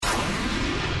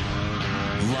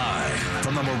Live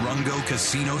from the Morongo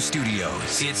Casino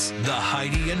Studios, it's the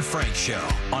Heidi and Frank Show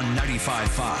on 95.5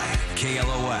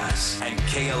 KLOS and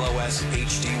KLOS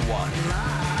HD1.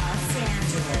 Los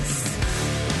Angeles.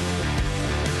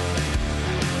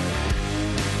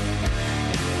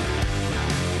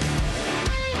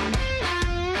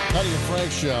 Heidi and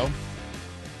Frank Show.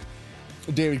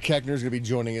 David Koechner is going to be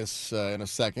joining us in a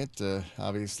second,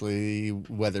 obviously,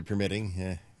 weather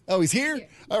permitting. Oh, he's here?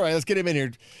 All right, let's get him in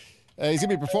here. He's going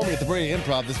to be performing at the Brady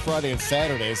Improv this Friday and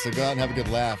Saturday, so go out and have a good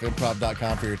laugh.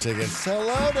 Improv.com for your tickets.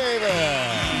 Hello, David.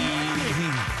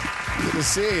 Good to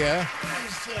see you.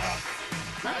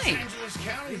 Los Angeles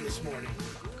County this morning.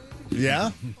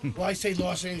 Yeah? Well, I say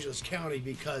Los Angeles County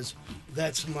because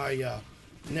that's my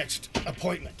next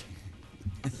appointment.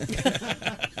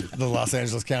 The Los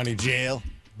Angeles County Jail.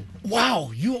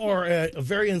 Wow, you are a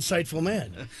very insightful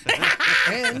man.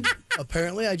 And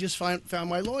apparently I just found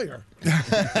my lawyer.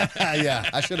 Yeah,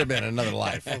 I should have been in another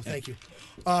life. Oh, thank you.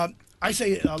 I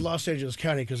say Los Angeles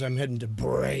County because I'm heading to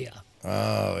Brea.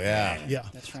 Oh, yeah. Yeah.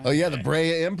 That's right. Oh, yeah, the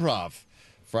Brea Improv.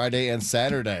 Friday and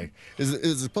Saturday. Is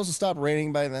it supposed to stop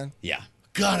raining by then? Yeah.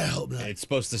 God, I hope not. It's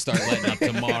supposed to start letting up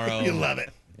tomorrow. You love it.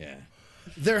 Yeah.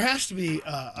 There has to be,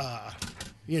 a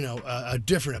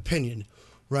different opinion,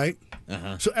 right?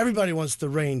 Uh-huh. So everybody wants the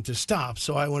rain to stop,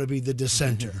 so I want to be the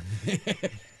dissenter.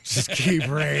 Just keep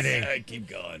raining. Keep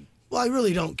going. Well, I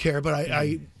really don't care, but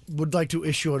I would like to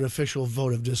issue an official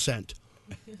vote of dissent.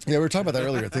 Yeah, we were talking about that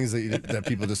earlier. Things that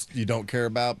people just you don't care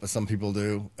about, but some people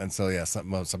do. And so yeah,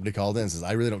 somebody called in and says,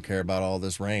 "I really don't care about all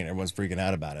this rain." Everyone's freaking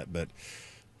out about it, but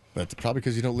probably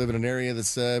because you don't live in an area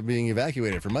that's being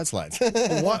evacuated for mudslides.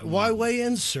 Why weigh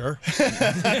in, sir?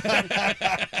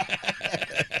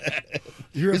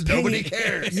 Your opinion, nobody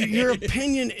cares. Your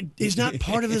opinion is not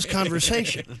part of this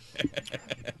conversation.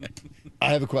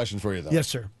 I have a question for you, though. Yes,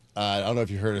 sir. I don't know if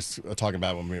you heard us talking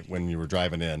about when you were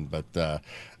driving in, but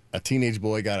a teenage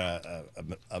boy got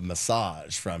a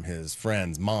massage from his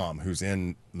friend's mom, who's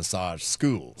in massage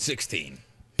school. 16.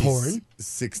 Porn?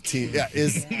 16. Yeah,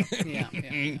 Yeah.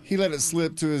 he let it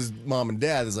slip to his mom and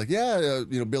dad. It's like, yeah,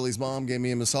 Billy's mom gave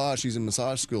me a massage. She's in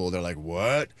massage school. They're like,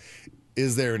 what?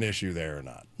 Is there an issue there or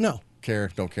not? No.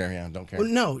 Care? Don't care? Yeah, don't care. Well,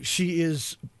 no, she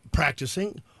is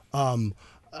practicing.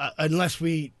 Unless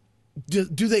we do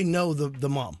they know the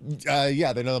mom?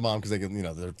 Yeah, they know the mom because they can.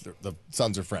 The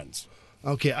sons are friends.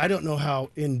 Okay, I don't know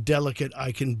how indelicate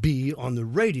I can be on the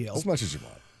radio. As much as you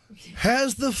want.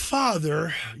 Has the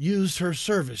father used her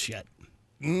service yet?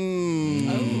 Yes.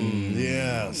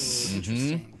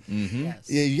 Interesting. Mm-hmm. Yes.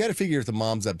 Yeah, you got to figure if the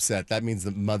mom's upset, that means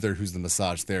the mother, who's the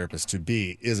massage therapist to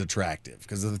be, is attractive.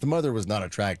 Because if the mother was not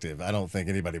attractive, I don't think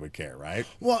anybody would care, right?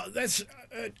 Well, that's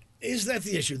is that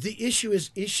the issue? The issue is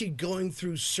she going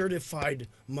through certified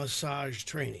massage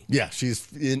training? Yeah,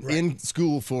 she's in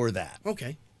school for that.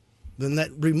 Okay, then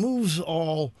that removes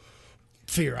all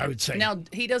fear, I would say. Now,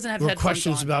 he doesn't have or headphones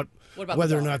questions on. about What about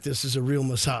whether the or dog? not this is a real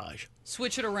massage.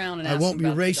 Switch it around and I ask won't him be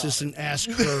about the racist dog. and ask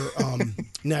her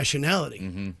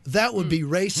nationality. That would be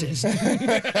racist.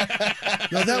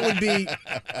 No, that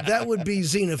would be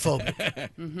xenophobic.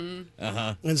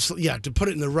 And so, yeah, to put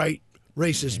it in the right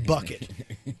racist bucket.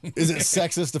 Is it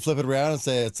sexist to flip it around and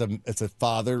say it's a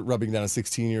father rubbing down a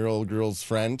 16-year-old girl's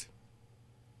friend?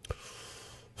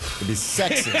 It'd be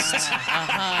sexist.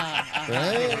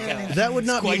 Right? That would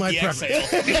not be my the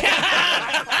preference.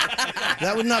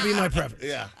 That would not be my preference.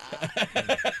 Yeah.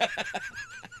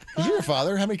 'Cause you're a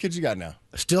father. How many kids you got now?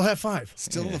 Still have 5.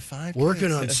 Still the 5 Working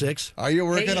kids. on 6. Are you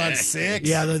working on 6?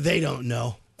 Yeah, they don't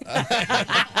know. No,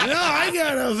 I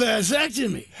got a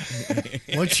vasectomy.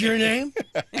 What's your name?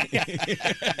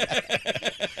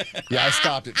 Yeah, I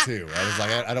stopped it too. I was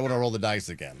like, I don't want to roll the dice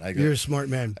again. You're a smart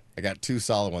man. I got 2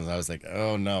 solid ones. I was like,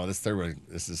 oh no, this third one,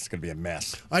 this is going to be a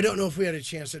mess. I don't know if we had a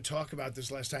chance to talk about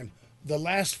this last time. The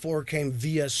last 4 came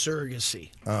via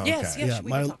surrogacy. Oh, Yes, okay. yes. Yeah,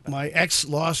 we can talk about my ex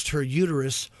lost her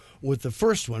uterus with the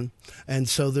first one, and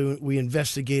so we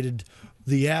investigated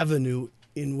the avenue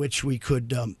in which we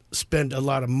could spend a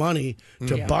lot of money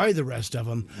to buy the rest of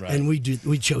them, Right. and we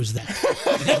chose that.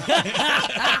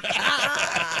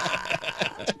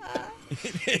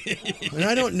 And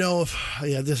I don't know if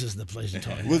this is the place to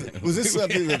talk. Was this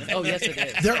something that... Oh, yes, it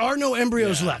is. There are no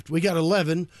embryos left. We got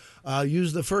 11.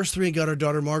 Used the first 3 and got our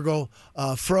daughter Margot.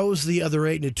 Froze the other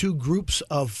 8 into 2 groups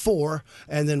of 4,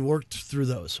 and then worked through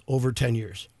those over 10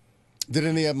 years. Did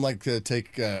any of them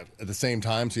take at the same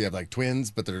time? So you have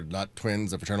twins, but they're not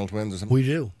twins, they're fraternal twins or something? We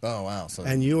do. Oh, wow. So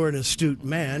And you're an astute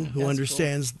man who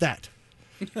understands that.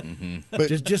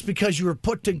 But Just because you were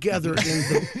put together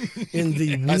in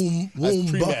the womb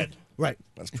pre-med. right?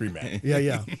 That's pre-med.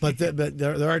 Yeah. But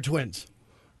there are twins,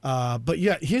 But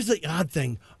yeah, here's the odd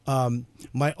thing.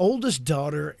 My oldest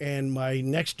daughter and my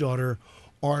next daughter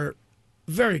are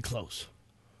very close.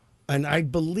 And I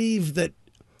believe that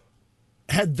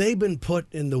had they been put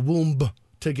in the womb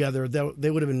together, they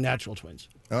would have been natural twins.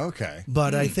 Okay.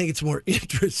 But I think it's more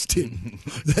interesting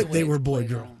that they were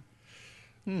boy-girl.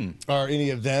 Are any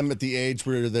of them at the age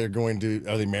where they're going to?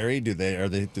 Are they married? Do they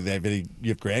have any? You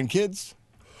have grandkids?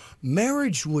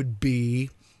 Marriage would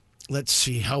be, let's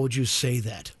see, how would you say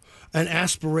that? An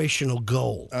aspirational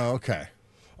goal. Oh, okay.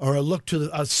 Or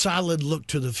a solid look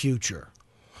to the future.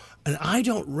 And I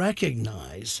don't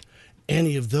recognize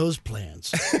any of those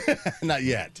plans Not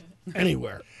yet.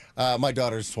 anywhere. My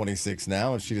daughter's 26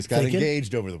 now, and she just got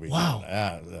engaged over the weekend.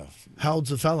 Wow. How old's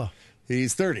the fella?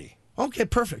 He's 30. Okay,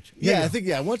 perfect. Yeah, I think,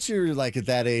 once you're like at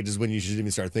that age is when you should even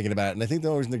start thinking about it. And I think the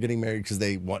only reason they're getting married because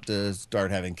they want to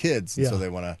start having kids. And so they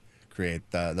want to create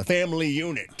the family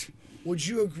unit. Would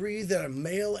you agree that a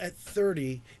male at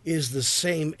 30 is the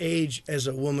same age as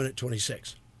a woman at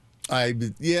 26?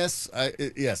 Yes,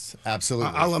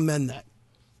 absolutely. I'll amend that.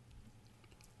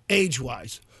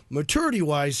 Age-wise.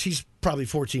 Maturity-wise, he's probably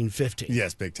 14, 15.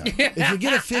 Yes, big time. If you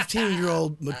get a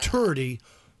 15-year-old maturity,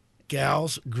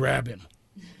 gals, grab him.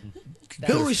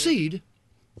 He'll recede,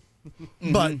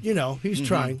 but, he's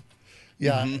trying.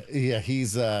 Yeah,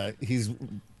 he's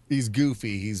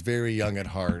goofy. He's very young at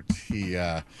heart.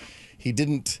 He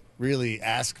didn't really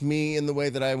ask me in the way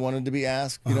that I wanted to be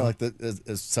asked. Like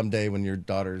as someday when your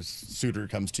daughter's suitor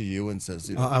comes to you and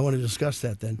says, I want to discuss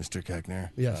that then. Mr. Koechner,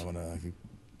 yes. I want to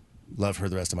love her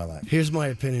the rest of my life. Here's my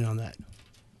opinion on that.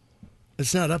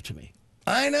 It's not up to me.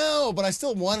 I know, but I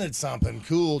still wanted something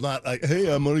cool, not like,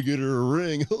 hey, I'm going to get her a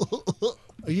ring.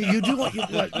 You do want,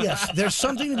 yes, there's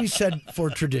something to be said for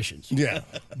traditions. Yeah.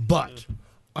 But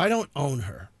I don't own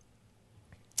her.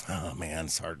 Oh, man,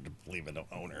 it's hard to believe I don't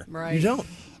own her. Right. You don't.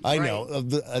 I know.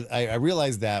 I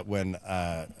realized that when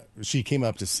she came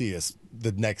up to see us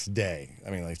the next day. I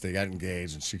mean, like they got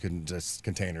engaged and she couldn't just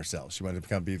contain herself. She wanted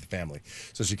to be with the family.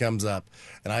 So she comes up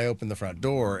and I open the front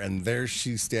door and there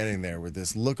she's standing there with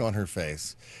this look on her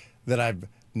face that I've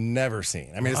never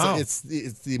seen. I mean, it's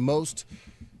the most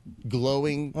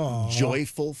glowing,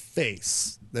 joyful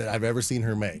face that I've ever seen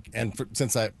her make. And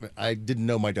since I didn't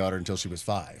know my daughter until she was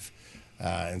 5.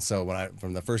 And so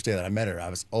from the first day that I met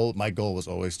her, my goal was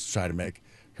always to try to make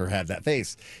her have that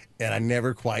face. And I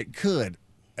never quite could.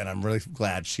 And I'm really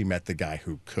glad she met the guy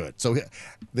who could. So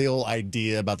the old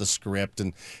idea about the script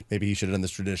and maybe he should have done this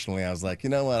traditionally, I was like, you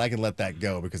know what? I can let that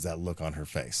go because that look on her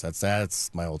face. That's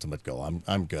my ultimate goal.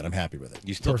 I'm good. I'm happy with it.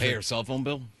 You still pay her cell phone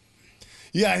bill?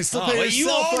 Yeah, I still pay her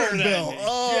cell phone bill.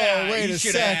 Oh, Yeah, wait you a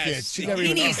should second. ask. He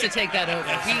needs to take that over.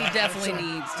 He definitely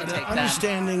needs to take that.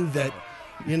 Understanding that,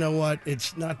 you know what,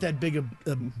 it's not that big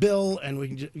a bill, and we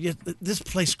can this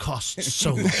place costs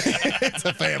so much. It's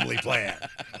a family plan.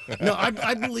 No,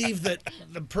 I believe that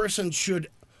the person should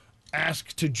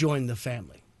ask to join the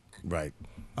family. Right.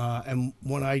 And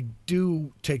when I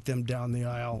do take them down the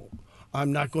aisle,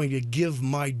 I'm not going to give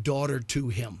my daughter to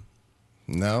him.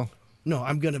 No? No,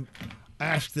 I'm going to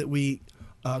ask that we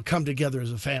come together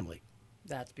as a family.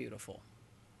 That's beautiful.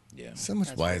 Yeah. So much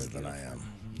That's wiser really than I am.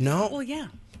 No? Well, yeah.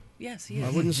 Yes, he is. I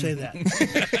wouldn't say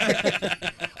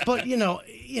that. But,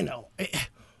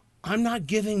 I'm not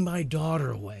giving my daughter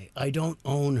away. I don't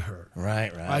own her.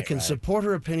 Right. I can support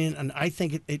her opinion, and I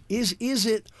think it is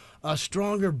it a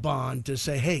stronger bond to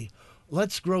say, hey,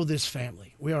 let's grow this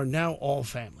family. We are now all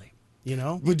family,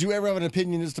 Would you ever have an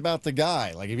opinion just about the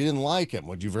guy? Like, if you didn't like him,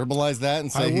 would you verbalize that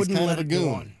and say he's kind of a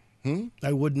goon?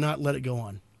 I would not let it go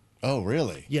on. Oh,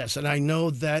 really? Yes, and I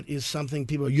know that is something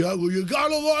people you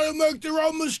gotta let them make their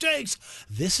own mistakes.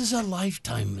 This is a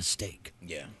lifetime mistake.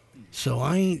 Yeah. So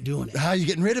I ain't doing it. How are you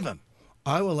getting rid of him?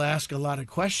 I will ask a lot of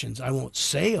questions. I won't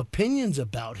say opinions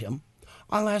about him.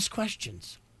 I'll ask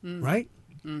questions, right?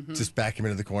 Mm-hmm. Just back him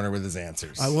into the corner with his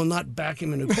answers. I will not back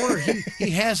him in a corner. He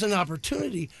has an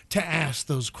opportunity to ask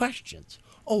those questions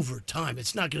over time.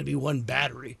 It's not going to be one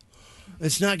battery.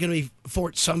 It's not going to be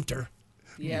Fort Sumter.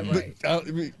 Yeah, right.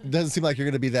 It doesn't seem like you're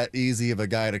going to be that easy of a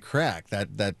guy to crack,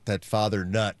 that father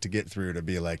nut to get through to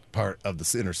be like part of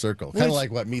the inner circle. Kind of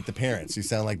like Meet the Parents. You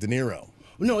sound like De Niro.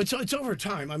 No, it's over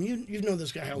time. I mean, you know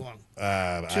this guy how long?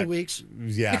 2 weeks?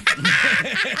 Yeah.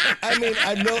 I mean,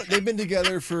 I know they've been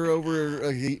together for over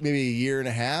maybe a year and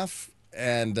a half,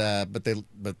 and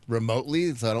but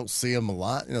remotely, so I don't see him a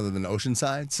lot. They're in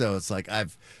Oceanside, so it's like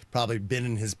I've probably been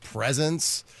in his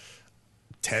presence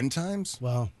 10 times.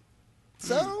 Wow.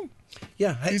 So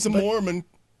yeah, he's a Mormon.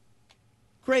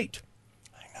 Great.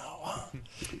 I know.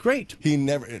 Great. He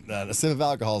never, a sip of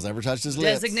alcohol has never touched his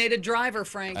lips. Designated driver,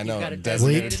 Frank. I know, You've got a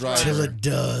designated designated driver. Till it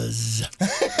does.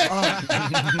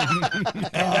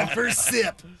 That first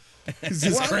sip. It's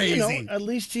just crazy. You know, at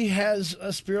least he has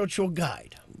a spiritual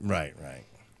guide. Right, right.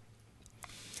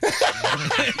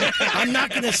 I'm not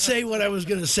going to say what I was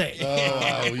going to say.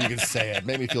 Oh, you can say it.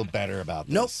 Made me feel better about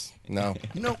this. Nope.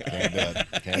 No. Can't do it.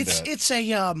 Can't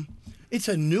do it. It's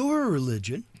a newer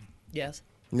religion Yes.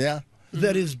 Yeah.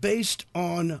 that is based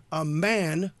on a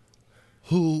man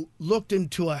who looked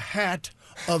into a hat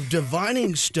of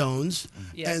divining stones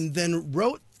Yes. and then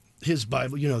wrote his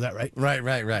Bible. You know that, right? Right.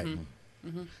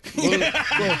 Mm-hmm.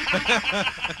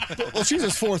 Well, she's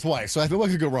his fourth wife, so I think what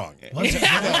could go wrong? No,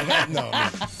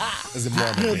 as a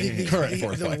Mormon, current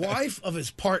fourth The wife. wife of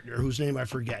his partner, whose name I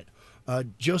forget,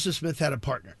 Joseph Smith had a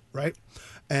partner, right?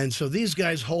 And so these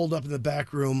guys holed up in the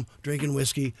back room drinking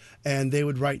whiskey, and they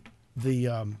would write the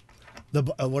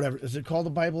whatever is it called, the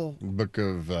Bible? Book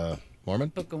of Mormon?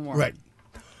 Book of Mormon. Right.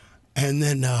 And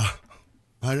then I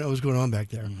don't know what's going on back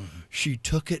there. She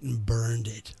took it and burned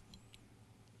it.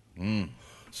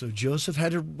 So Joseph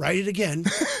had to write it again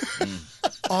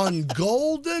on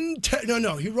golden.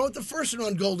 He wrote the first one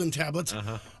on golden tablets.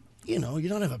 You know, you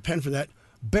don't have a pen for that.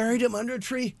 Buried him under a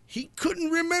tree. He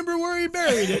couldn't remember where he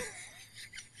buried it.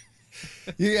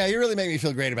 Yeah, you really make me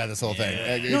feel great about this whole thing.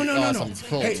 No. Awesome. It's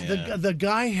cool. Hey, the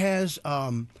guy has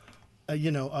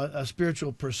a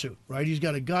spiritual pursuit, right? He's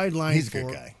got a guideline. He's a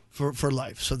good guy. For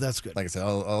life, so that's good. Like I said,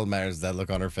 all that matters is that look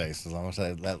on her face. As long as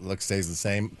that look stays the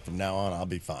same from now on, I'll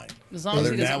be fine. As long as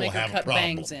he Now doesn't we'll make her have a cut problem.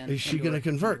 bangs in. Is she into gonna her-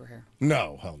 convert? into her hair.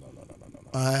 No, hell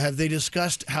no. Have they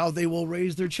discussed how they will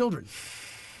raise their children?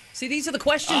 See, these are the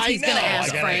questions I he's going to know. ask,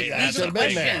 I gotta- Frank. I These are the should've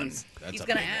been there. questions he's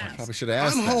going to ask. Probably should have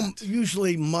asked I'm home that.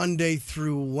 usually Monday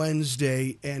through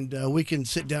Wednesday, and we can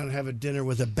sit down and have a dinner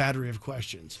with a battery of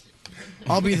questions.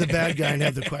 I'll be the bad guy and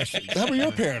have the questions. How were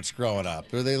your parents growing up?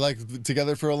 Were they like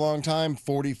together for a long time?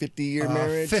 40, 50-year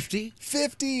marriage? 50.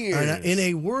 50 years. And in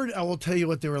a word, I will tell you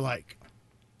what they were like.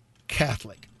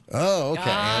 Catholic. Oh, okay,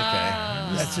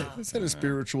 That's it. okay. Is that a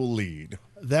spiritual lead?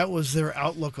 That was their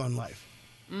outlook on life.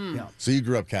 Yeah. So you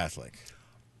grew up Catholic?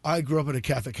 I grew up in a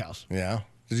Catholic house, Yeah.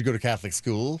 Did you go to Catholic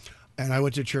school? and I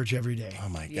went to church every day. Oh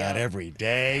my Yeah. God, every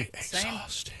day. Same.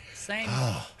 Exhausting. Same.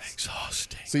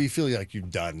 Exhausting. So you feel like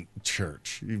you've done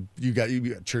church. You got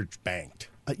church banked.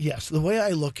 Yes, the way I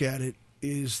look at it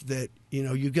is that,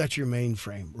 you got your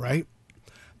mainframe, right?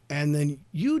 And then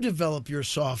you develop your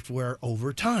software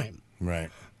over time. Right.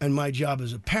 And my job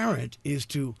as a parent is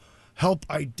to help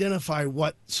identify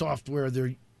what software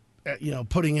they're,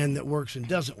 putting in that works and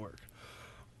doesn't work.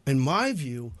 In my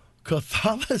view,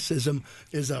 Catholicism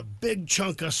is a big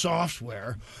chunk of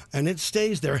software, and it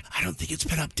stays there. I don't think it's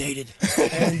been updated.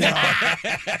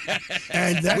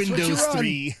 And that's what you Windows run.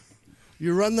 3.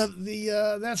 You run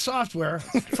that software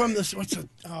from this.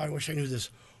 I wish I knew this.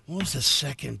 What was the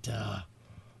second?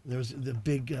 There was the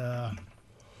big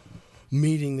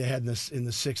meeting they had in the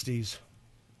 60s.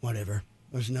 Whatever.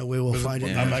 There's no way we'll find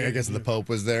it. I guess the Pope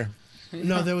was there.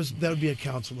 No, that would be a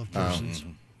council of persons.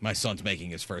 My son's making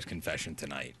his first confession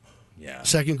tonight. Yeah.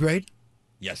 Second grade.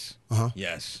 Yes.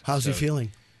 Yes. How's he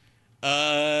feeling?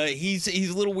 He's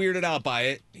a little weirded out by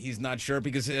it. He's not sure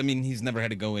because he's never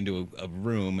had to go into a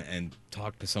room and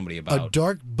talk to somebody about A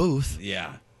dark booth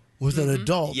Yeah. with an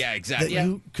adult. Yeah, exactly. That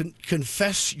you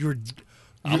confess your.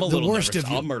 I'm a the little worst nervous. of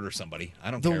you. I'll murder somebody.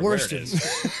 I don't The care worst where it of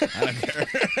is. I don't care.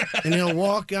 And he'll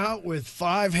walk out with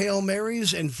 5 Hail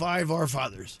Marys and 5 Our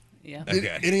Fathers. Yeah.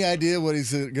 Okay. Any idea what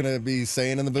he's going to be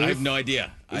saying in the booth? I have no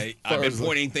idea. I've been as-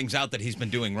 pointing things out that he's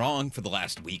been doing wrong for the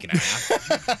last week and a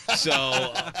half. So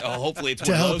hopefully it's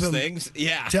To one help of those him- things.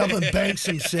 Yeah. To help him bank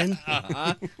some sin.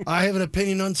 I have an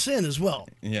opinion on sin as well.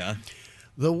 Yeah.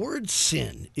 The word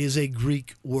sin is a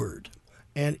Greek word,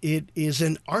 and it is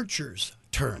an archer's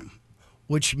term,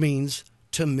 which means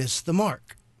to miss the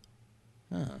mark.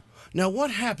 Now,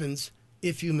 what happens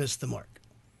if you miss the mark?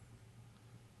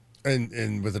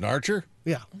 And with an archer?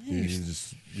 Yeah.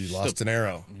 You lost an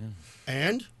arrow.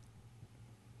 And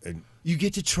And you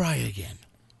get to try again.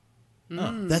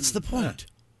 That's the point.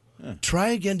 Try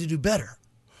again to do better.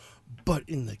 But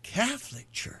in the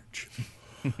Catholic Church,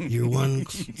 you're one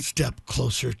step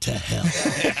closer to hell.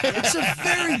 It's a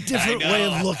very different way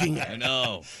of looking at I it.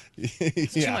 know.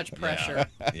 It's too much pressure.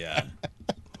 Yeah.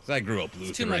 'Cause I grew up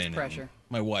Lutheran. too much and pressure.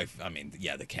 My wife,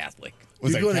 the Catholic.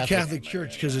 was You're that going to Catholic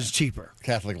Church because it's cheaper.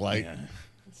 Catholic light?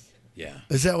 Yeah.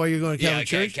 Is that why you're going to Catholic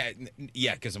Church?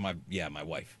 Yeah, because of my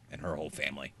wife and her whole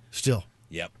family. Still.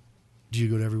 Yep. Do you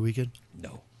go to every weekend?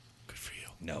 No. Good for you.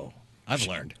 No. I've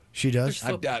learned. She does?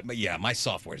 Yeah, my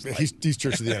software's like. He's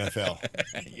church of the NFL.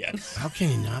 Yes. How can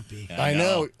he not be? I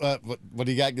know. What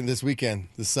do you got this weekend,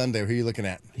 this Sunday? Who are you looking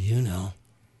at? You know.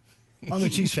 I'm a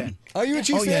Chiefs fan. Are you a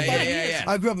Chiefs fan? Yeah.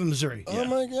 I grew up in Missouri. Oh,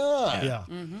 my God. Yeah.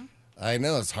 I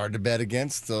know. It's hard to bet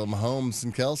against Mahomes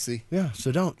and Kelsey Yeah,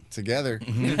 so don't. together.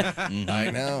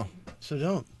 I know. So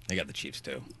don't. I got the Chiefs,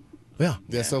 too. Yeah.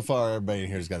 Yeah, so far, everybody in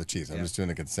here's got the Chiefs. I'm just doing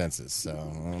a consensus. So,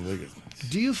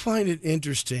 Do you find it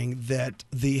interesting that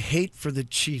the hate for the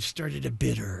Chiefs started a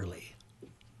bit early?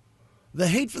 The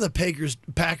hate for the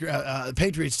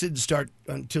Patriots didn't start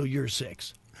until year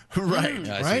 6. right. I see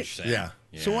what Right? you're saying. Yeah.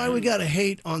 So why we got to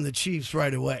hate on the Chiefs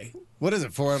right away? What is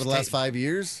it, 4 out of the last 5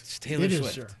 years? It's Taylor It is,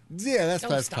 Swift. sir. Yeah, that's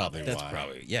Don't stop probably it. That's why.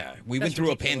 probably, yeah. We That's went through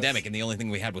ridiculous. a pandemic, and the only thing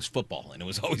we had was football, and it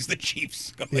was always the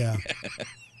Chiefs. Yeah.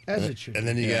 As it should. And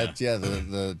then you got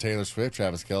the Taylor Swift,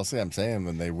 Travis Kelsey. I'm saying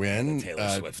when they win, The Taylor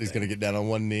Swift he's thing. going to get down on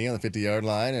one knee on the 50-yard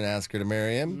line and ask her to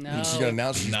marry him. No. And she's going to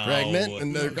announce she's No. pregnant,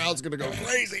 and the crowd's going to go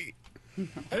crazy. No,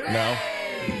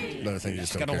 another thing you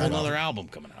just She's don't got a care whole about. other album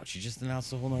coming out. She just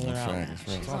announced a whole other album. right, that's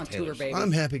right. She's on tour, baby.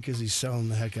 I'm happy because he's selling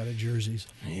the heck out of jerseys.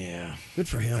 Yeah. Good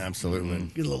for him. Absolutely.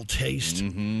 Get a little taste.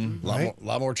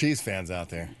 Lot more Chiefs fans out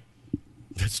there.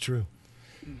 That's true.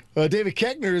 David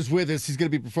Koechner is with us. He's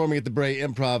going to be performing at the Bray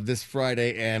Improv this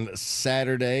Friday and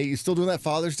Saturday. You still doing that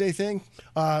Father's Day thing?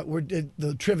 We're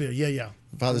the trivia. Yeah.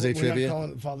 Father's Day We're trivia? not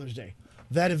calling it Father's Day.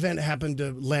 That event happened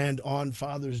to land on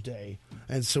Father's Day,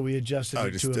 and so we adjusted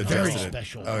it just to a adjusted very it.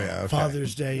 special Oh, yeah, okay.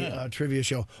 Father's Day trivia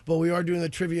show. But we are doing the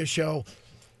trivia show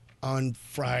on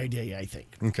Friday, I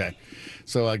think. Okay.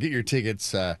 So get your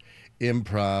tickets,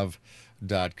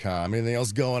 improv.com. Anything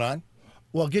else going on?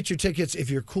 Well, get your tickets if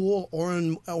you're cool or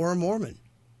a Mormon.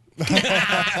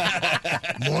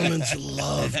 Mormons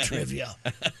love trivia.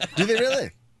 Do they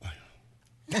really?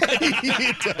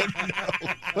 You don't know.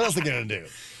 What else are they going to do?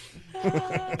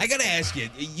 I got to ask you,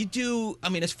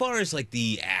 as far as like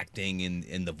the acting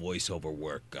and the voiceover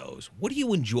work goes, what do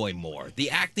you enjoy more? The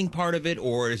acting part of it,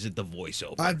 or is it the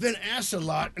voiceover? I've been asked a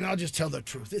lot, and I'll just tell the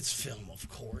truth. It's film, of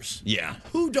course. Yeah.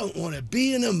 Who don't want to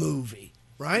be in a movie,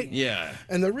 right? Yeah.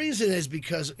 And the reason is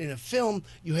because in a film,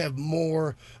 you have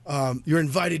more, you're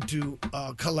invited to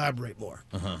collaborate more.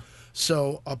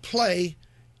 So a play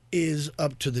is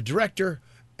up to the director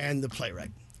and the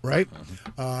playwright, right?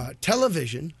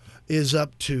 Television is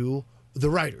up to the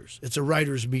writers. It's a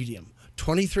writer's medium.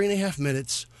 23 and a half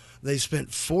minutes. They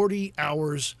spent 40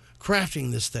 hours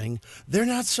crafting this thing. They're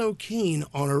not so keen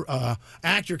on a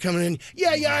actor coming in.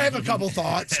 Yeah, I have a couple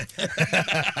thoughts.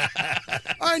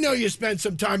 I know you spent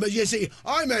some time, but you see,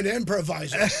 I'm an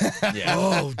improviser. Yeah.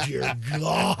 Oh, dear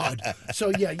God.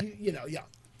 So, yeah,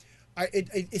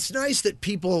 it's nice that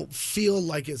people feel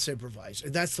like it's improvised.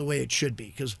 And that's the way it should be,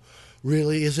 because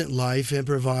really, isn't life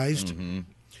improvised?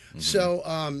 So,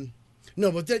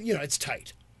 no, but then, it's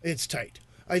tight. It's tight.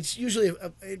 It's usually,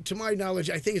 to my knowledge,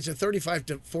 I think it's a 35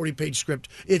 to 40-page script.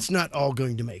 It's not all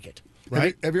going to make it,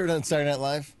 right? Have you ever done Saturday Night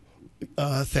Live?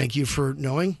 Thank you for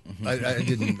knowing. I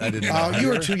didn't know. You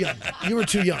were too young. You were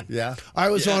too young. Yeah? I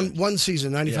was on one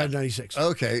season, 95, 96.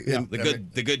 Okay. Yeah.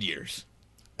 The good years.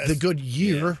 The good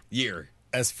year. Year.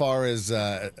 As far as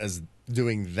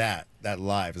doing that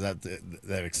live, is that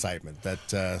that excitement,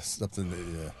 that something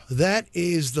that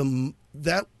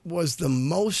That was the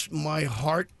most my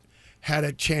heart had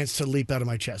a chance to leap out of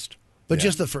my chest. But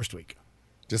just the first week.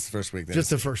 just the first week? Just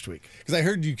the first week. Because I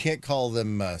heard you can't call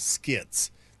them skits;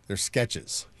 they're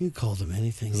sketches. You call them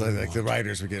anything. You Like want. the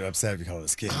writers would get upset if you call it a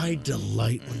skit. I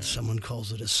delight when someone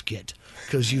calls it a skit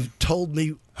because you've told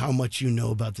me how much you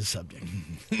know about the subject.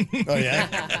 Oh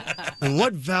yeah. And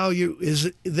what value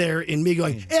is there in me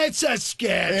going, it's a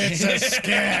sketch? It's a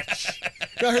sketch.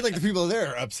 I heard like the people there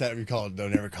are upset if you call it.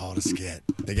 Don't ever call it a skit.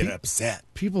 They get upset.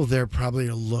 People there probably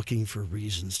are looking for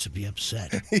reasons to be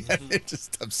upset. Yeah, they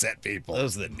just upset people.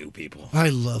 Those are the new people. I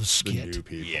love The skit. new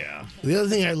people. Yeah. The other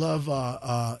thing I love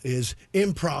is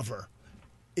improver.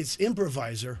 It's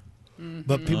improviser,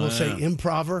 but people say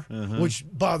improver, which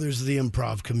bothers the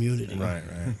improv community. Right.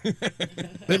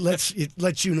 It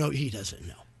lets you know he doesn't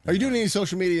know. Are you doing any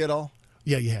social media at all?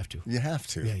 Yeah, you have to. You have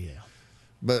to. Yeah.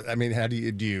 But I mean, how do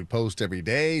you post every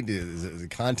day? Is it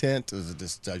content? Is it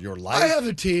just your life? I have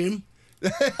a team.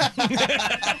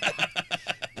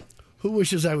 Who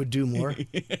wishes I would do more?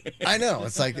 I know.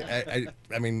 It's like I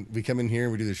mean, we come in here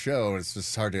and we do the show, and it's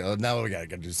just hard to. Oh, now we got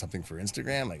to do something for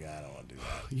Instagram. Like I don't want to do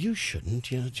that. You shouldn't.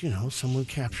 Someone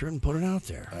capture it and put it out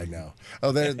there. I know.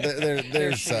 Oh,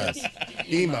 there's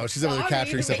Emo. She's over there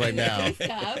capturing stuff right now.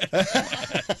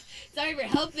 Sorry for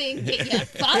helping get you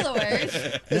followers.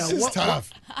 This is tough.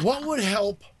 What would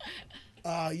help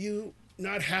you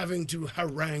not having to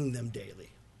harangue them daily?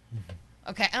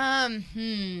 Okay.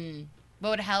 What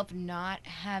would help not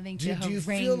having to Do you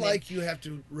harangue feel them? like you have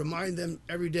to remind them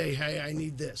every day, hey, I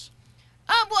need this?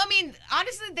 Well, I mean,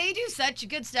 honestly, they do such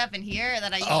good stuff in here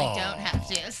that I usually don't have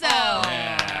to. So,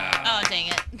 oh, dang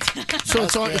it. So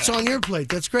it's on your plate.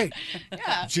 That's great.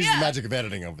 Yeah. She's the magic of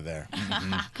editing over there.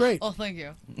 Great. Well, thank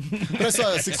you. But I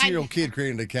saw a 16-year-old kid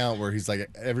create an account where he's like,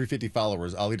 every 50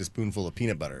 followers, I'll eat a spoonful of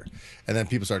peanut butter. And then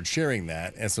people started sharing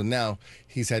that. And so now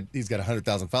he's got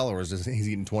 100,000 followers. And he's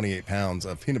eating 28 pounds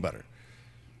of peanut butter.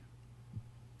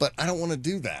 But I don't want to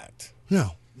do that.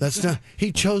 No, that's not.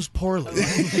 He chose poorly.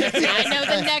 I know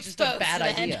the next post. Bad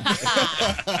then. idea.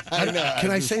 I know. Can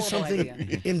I say Horrible something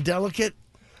idea. indelicate?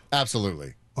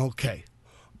 Absolutely. Okay.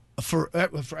 For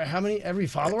how many? Every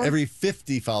follower? Every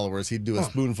 50 followers, he'd do a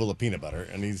spoonful of peanut butter.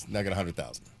 And he's now got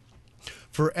 100,000.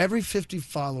 For every 50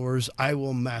 followers, I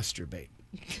will masturbate.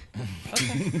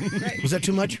 Was that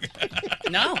too much?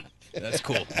 No. That's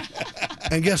cool.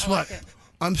 And guess what?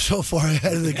 I'm so far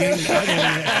ahead of the game. I don't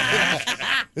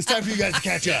even It's time for you guys to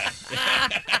catch up.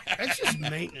 That's just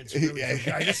maintenance, really, for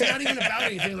guys. It's not even about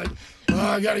anything like, oh,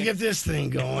 I got to get this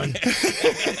thing going.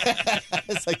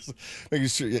 It's like making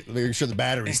sure the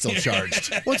battery's still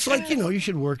charged. Well, it's like, you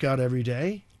should work out every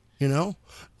day,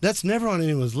 That's never on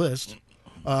anyone's list.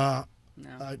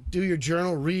 Do your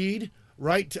journal, read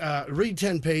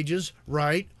 10 pages,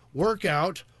 write, work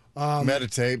out.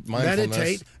 Meditate,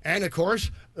 mindfulness. And, of course,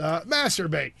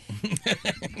 masturbate.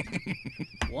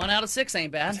 1 out of 6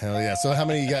 ain't bad. Hell yeah. So how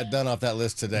many you got done off that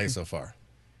list today so far?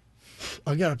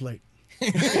 I got up late.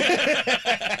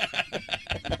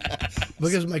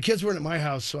 Because my kids weren't at my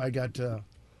house, so I got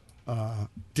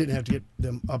didn't have to get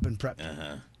them up and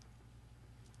prepped.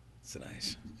 It's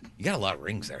nice. You got a lot of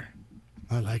rings there.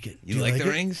 I like it. You Do like the it?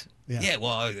 rings? Yeah.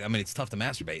 Well, I mean, it's tough to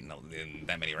masturbate in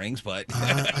that many rings, but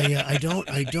I don't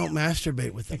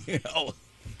masturbate with them. oh,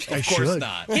 I of course should.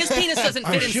 not. His penis doesn't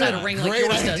fit inside a ring like Great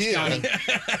yours idea. does,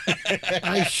 Johnny.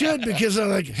 I should, because I'm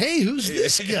like, hey, who's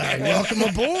this guy? Welcome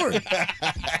aboard.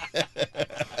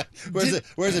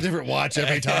 Wears a different watch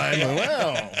every time.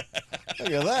 Wow.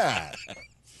 Look at that.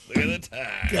 Look at the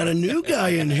time. Got a new guy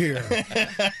in here.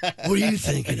 What are you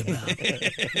thinking about?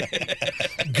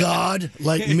 God,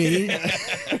 like me?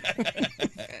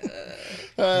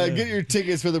 Get your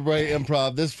tickets for the Bright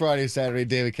Improv this Friday, Saturday.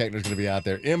 David Koechner's going to be out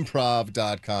there.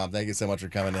 Improv.com. Thank you so much for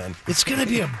coming in. It's going to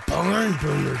be a barn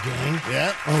burner, gang.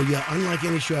 Yeah. Oh, yeah, unlike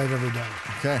any show I've ever done.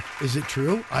 Okay. Is it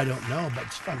true? I don't know, but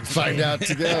it's fun to Find say. out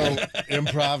to go.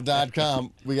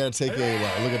 Improv.com. We got to take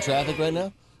a look at traffic right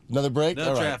now. Another break? No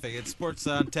All right. traffic. It's Sports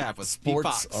on Tap with Steve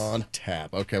Sports Fox. on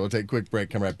tap. Okay, we'll take a quick break.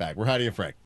 Come right back. We're Heidi and Frank.